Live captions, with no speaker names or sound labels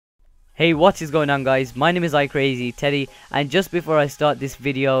Hey, what is going on, guys? My name is iCrazy Teddy, and just before I start this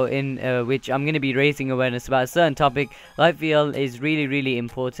video in which I'm going to be raising awareness about a certain topic that I feel is really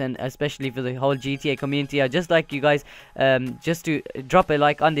important, especially for the whole GTA community, I'd just like you guys just to drop a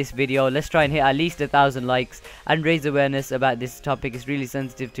like on this video. Let's try and hit at least 1,000 likes and raise awareness about this topic. It's really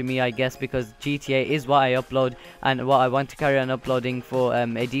sensitive to me, I guess, because GTA is what I upload and what I want to carry on uploading for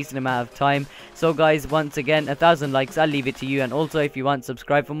a decent amount of time. So guys, once again, 1,000 likes, I'll leave it to you, and also if you want,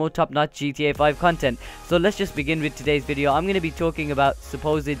 subscribe for more top-notch GTA 5 content. So let's just begin with today's video. I'm going to be talking about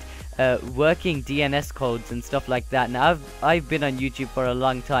supposed working DNS codes and stuff like that. Now I've been on YouTube for a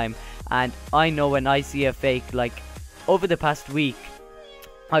long time, and I know when I see a fake, like over the past week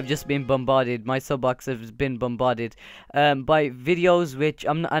I've just been bombarded. My sub box has been bombarded by videos which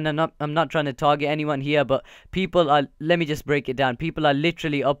I'm not trying to target anyone here, but people are, let me just break it down. People are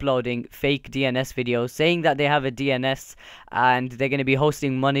literally uploading fake DNS videos, saying that they have a DNS and they're going to be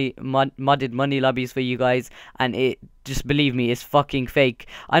hosting modded money lobbies for you guys, and it, just believe me, it's fucking fake.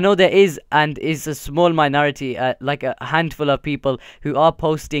 I know there is a small minority, like a handful of people who are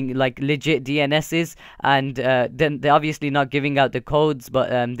posting like legit DNSs, and then they're obviously not giving out the codes, but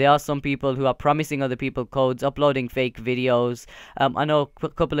there are some people who are promising other people codes, uploading fake videos. I know a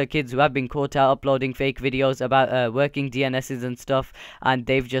couple of kids who have been caught out uploading fake videos about working DNSs and stuff, and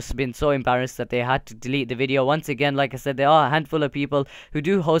they've just been so embarrassed that they had to delete the video. Once again, like I said, there are a handful of people who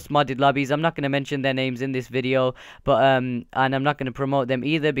do host modded lobbies. I'm not going to mention their names in this video, but and I'm not going to promote them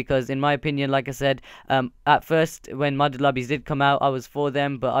either, because in my opinion, like I said, at first when modded lobbies did come out, I was for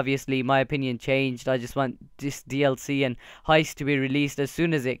them, but obviously my opinion changed. I just want this DLC and heist to be released as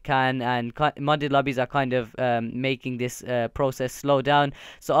soon as it can, and modded lobbies are kind of making this process slow down.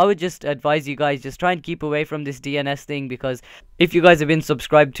 So I would just advise you guys, just try and keep away from this DNS thing, because if you guys have been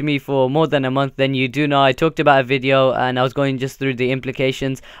subscribed to me for more than a month, then you do know I talked about a video and I was going just through the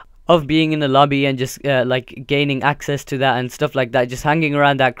implications of being in a lobby and just like gaining access to that and stuff like that, just hanging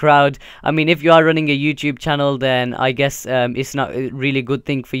around that crowd. I mean, if you are running a YouTube channel, then I guess it's not a really good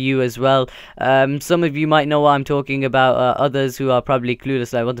thing for you as well. Some of you might know what I'm talking about, others who are probably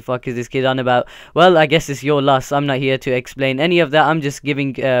clueless, like what the fuck is this kid on about? Well, I guess it's your loss. I'm not here to explain any of that. I'm just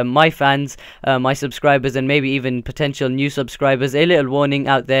giving my fans, my subscribers, and maybe even potential new subscribers a little warning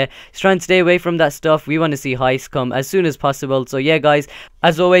out there. Just try and stay away from that stuff. We want to see heists come as soon as possible. So yeah guys,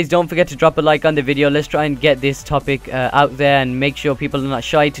 as always, don't forget to drop a like on the video. Let's try and get this topic out there and make sure people are not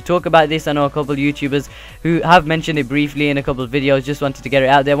shy to talk about this. I know a couple of YouTubers who have mentioned it briefly in a couple of videos. Just wanted to get it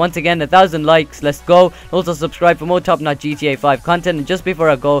out there. Once again, 1,000 likes. Let's go. Also subscribe for more top-notch GTA 5 content. And just before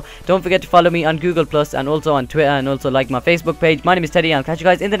I go, don't forget to follow me on Google Plus and also on Twitter, and also like my Facebook page. My name is Teddy, and I'll catch you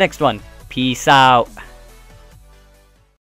guys in the next one. Peace out.